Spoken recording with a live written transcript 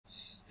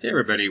Hey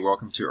everybody,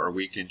 welcome to our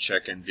weekend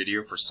check-in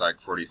video for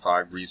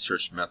PSY-45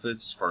 research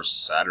methods for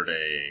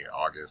Saturday,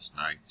 August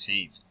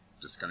 19th.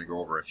 Just going to go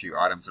over a few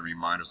items and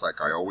reminders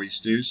like I always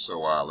do,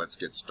 so let's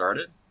get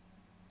started.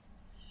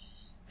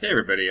 Hey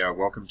everybody,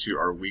 welcome to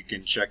our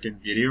weekend check-in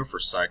video for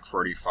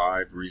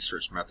PSY-45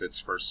 research methods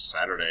for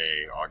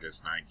Saturday,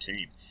 August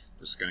 19th.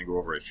 Just going to go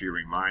over a few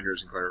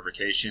reminders and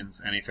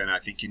clarifications, anything I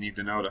think you need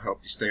to know to help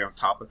you stay on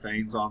top of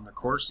things on the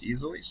course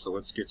easily. So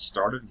let's get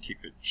started and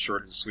keep it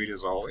short and sweet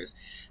as always.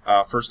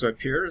 First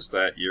up here is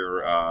that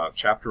your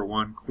Chapter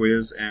 1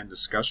 quiz and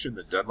discussion,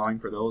 the deadline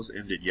for those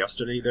ended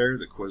yesterday there.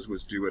 The quiz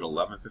was due at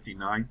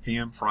 11:59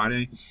 p.m.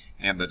 Friday,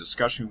 and the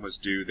discussion was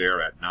due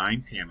there at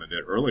 9 p.m. a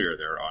bit earlier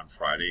there on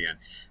Friday. And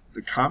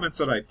the comments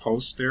that I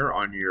post there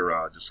on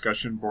your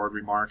discussion board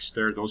remarks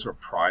there, those are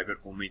private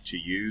only to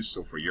use,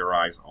 so for your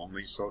eyes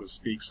only, so to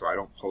speak. So I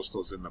don't post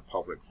those in the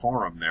public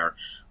forum there,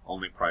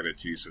 only private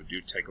to you. So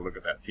do take a look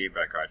at that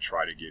feedback. I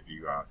try to give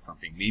you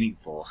something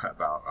meaningful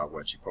about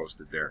what you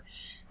posted there.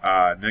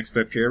 Next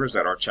up here is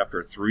that our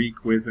Chapter 3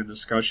 quiz and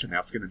discussion.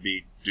 That's going to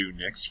be due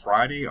next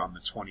Friday on the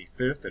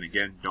 25th. And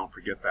again, don't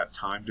forget that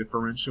time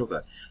differential.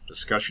 The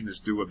discussion is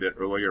due a bit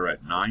earlier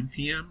at 9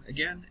 p.m.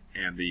 again,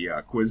 and the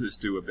quiz is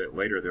due a bit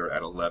later there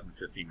at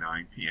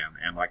 11:59 p.m.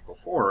 And like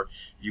before,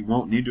 you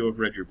won't need to have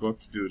read your book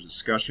to do the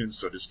discussion,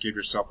 so just give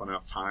yourself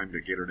enough time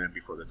to get it in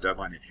before the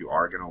deadline if you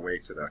are going to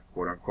wait to the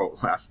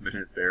quote-unquote last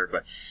minute there.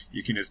 But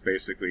you can just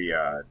basically,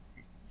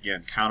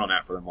 again, count on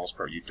that for the most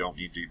part. You don't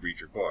need to read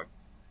your book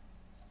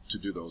to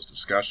do those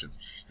discussions.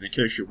 And in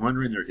case you're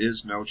wondering, there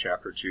is no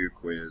Chapter 2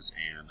 quiz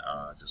and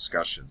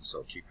discussion,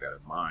 so keep that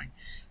in mind.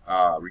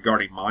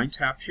 Regarding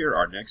MindTap here,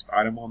 our next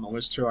item on the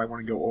list here I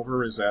want to go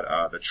over is that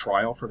the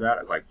trial for that,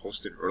 as I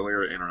posted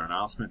earlier in an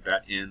announcement,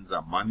 that ends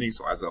on Monday.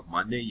 So as of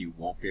Monday, you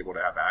won't be able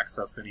to have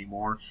access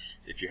anymore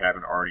if you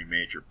haven't already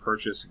made your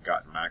purchase and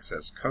gotten an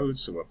access code.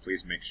 So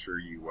please make sure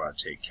you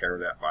take care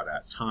of that by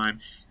that time.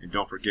 And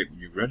don't forget, when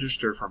you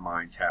register for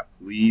MindTap,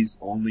 please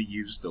only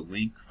use the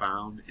link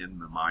found in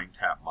the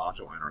MindTap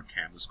module in our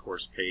Canvas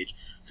course page.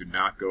 Do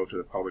not go to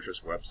the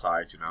publisher's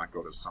website. Do not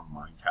go to some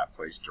MindTap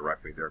place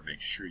directly there.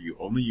 Make sure you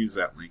only use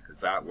that link,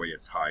 because that way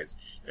it ties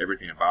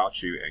everything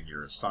about you and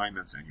your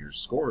assignments and your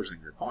scores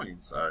and your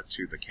points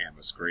to the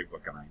Canvas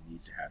gradebook, and I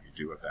need to have you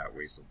do it that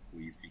way, so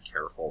please be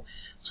careful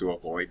to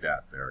avoid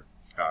that there.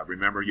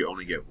 Remember, you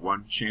only get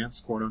one chance,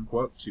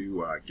 quote-unquote,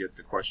 to get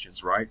the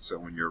questions right, so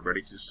when you're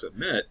ready to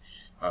submit,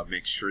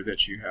 make sure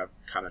that you have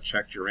kind of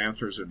checked your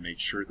answers and make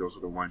sure those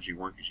are the ones you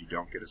want, because you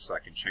don't get a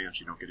second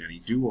chance. You don't get any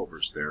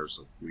do-overs there,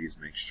 so please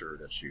make sure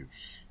that you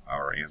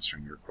are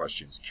answering your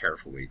questions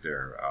carefully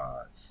there.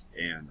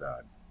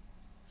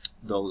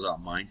 Those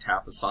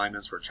MindTap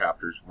assignments for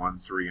Chapters 1,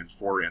 3, and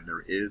 4, and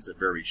there is a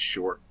very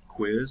short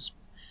quiz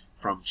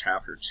from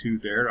Chapter 2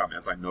 there.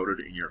 As I noted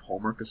in your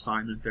homework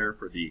assignment there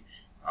for the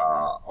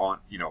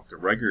the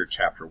regular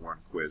Chapter 1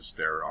 quiz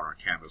there on our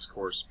Canvas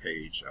course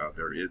page,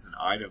 there is an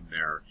item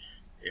there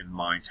in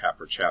MindTap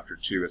for Chapter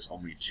 2. It's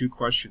only 2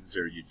 questions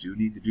there. You do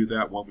need to do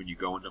that one when you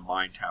go into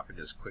MindTap and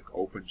just click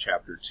Open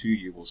Chapter 2.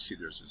 You will see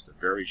there's just a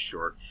very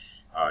short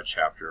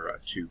Chapter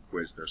 2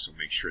 quiz there, so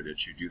make sure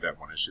that you do that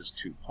one. It's just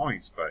 2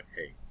 points, but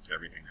hey,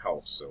 everything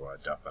helps, so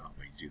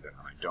definitely do that,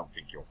 and I don't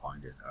think you'll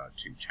find it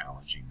too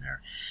challenging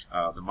there.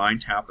 The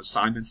MindTap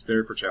assignments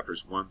there for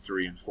Chapters 1,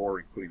 3, and 4,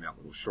 including that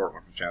little short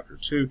one from Chapter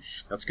 2,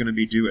 that's going to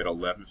be due at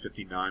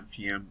 11:59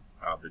 p.m.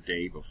 The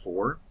day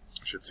before,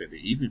 I should say the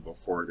evening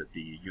before, that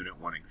the Unit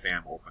 1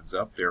 exam opens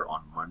up there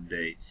on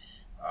Monday,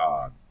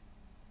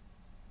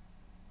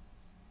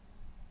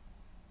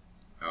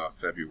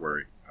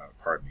 February,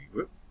 pardon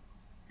me,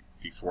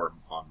 before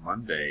on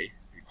Monday.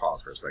 Let me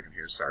pause for a second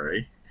here,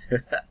 sorry.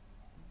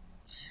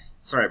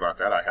 Sorry about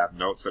that. I have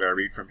notes that I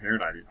read from here,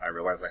 and I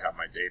realize I have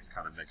my dates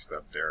kind of mixed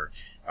up there.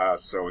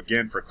 So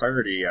again, for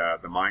clarity,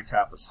 the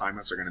MindTap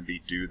assignments are going to be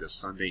due the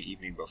Sunday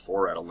evening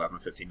before at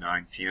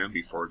 11:59 p.m.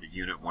 before the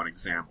Unit 1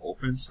 exam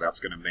opens. So that's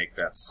going to make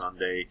that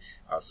Sunday,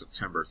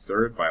 September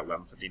 3rd by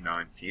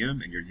 11:59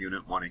 p.m. And your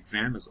Unit 1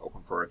 exam is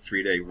open for a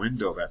 3-day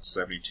window. That's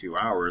 72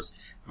 hours,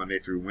 Monday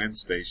through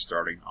Wednesday,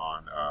 starting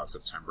on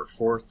September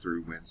 4th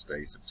through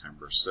Wednesday,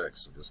 September 6th.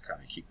 So just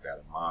kind of keep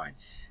that in mind.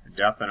 And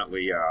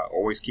definitely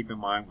always keep in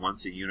mind,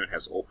 once a unit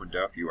has opened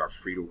up, you are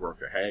free to work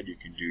ahead. You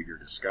can do your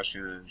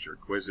discussions, your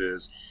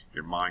quizzes,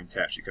 your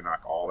MindTaps. You can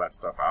knock all that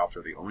stuff out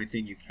there. The only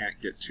thing you can't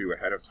get to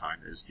ahead of time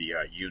is the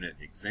unit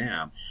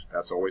exam.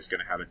 That's always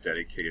going to have a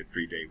dedicated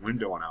 3-day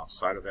window, and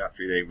outside of that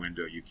 3-day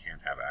window, you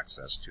can't have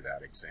access to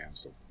that exam.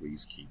 So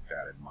please keep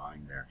that in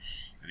mind there.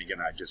 And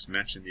again, I just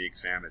mentioned the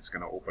exam. It's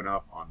going to open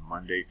up on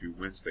Monday through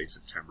Wednesday,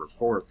 September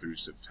 4th through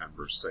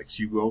September 6th.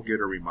 You will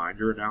get a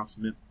reminder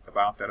announcement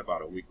about that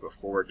about a week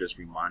before, just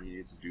reminding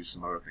you to do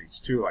some other things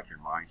too, like your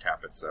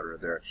MindTap, etc.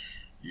 there.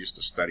 use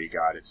the study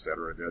guide,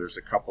 etc. There's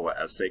a couple of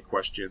essay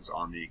questions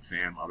on the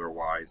exam.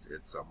 Otherwise,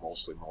 it's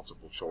mostly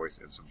multiple choice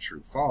and some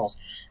true false.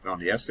 And on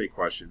the essay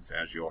questions,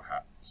 as you'll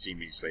see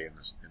me say in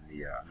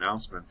the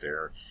announcement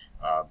there,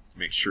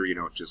 make sure you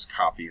don't just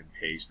copy and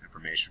paste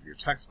information from your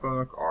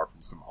textbook or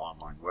from some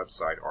online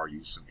website, or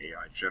use some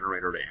AI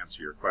generator to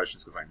answer your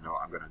questions, because I'm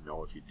going to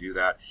know if you do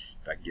that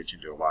can get you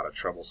into a lot of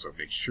trouble. So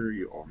make sure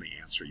you only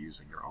answer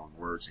using your own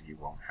words, and you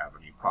won't have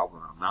any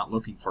problem. I'm not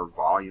looking for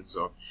volumes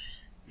of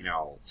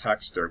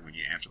text there when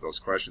you answer those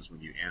questions.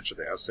 When you answer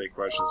the essay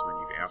questions, when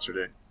you've answered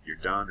it, you're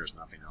done. There's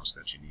nothing else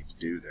that you need to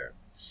do there.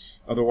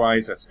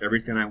 Otherwise, that's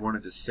everything I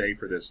wanted to say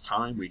for this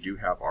time. We do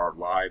have our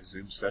live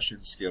Zoom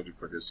session scheduled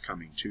for this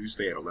coming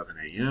Tuesday at 11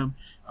 a.m.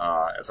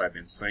 As I've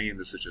been saying,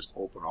 this is just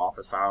open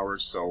office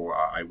hours, so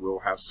I will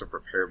have some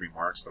prepared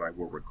remarks that I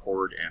will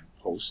record and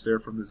post there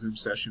from the Zoom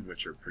session,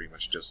 which are pretty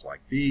much just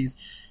like these,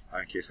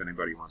 in case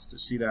anybody wants to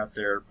see that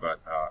there. But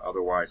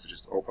otherwise, it's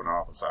just open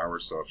office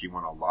hours. So if you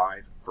want a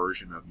live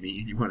version of me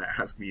and you want to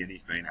ask me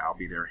anything, I'll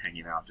be there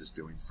hanging out, just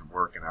doing some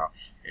work. And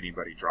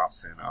anybody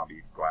drops in, I'll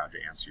be glad to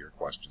answer your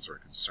questions or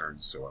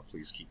concerns. So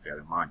please keep that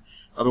in mind.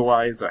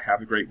 Otherwise,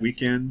 have a great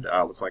weekend.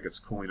 Looks like it's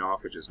cooling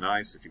off, which is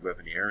nice if you live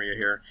in the area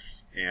here.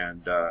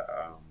 And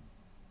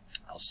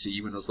I'll see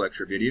you in those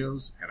lecture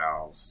videos, and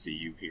I'll see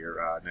you here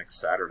next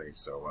Saturday.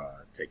 So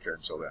take care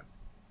until then.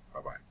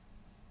 Bye-bye.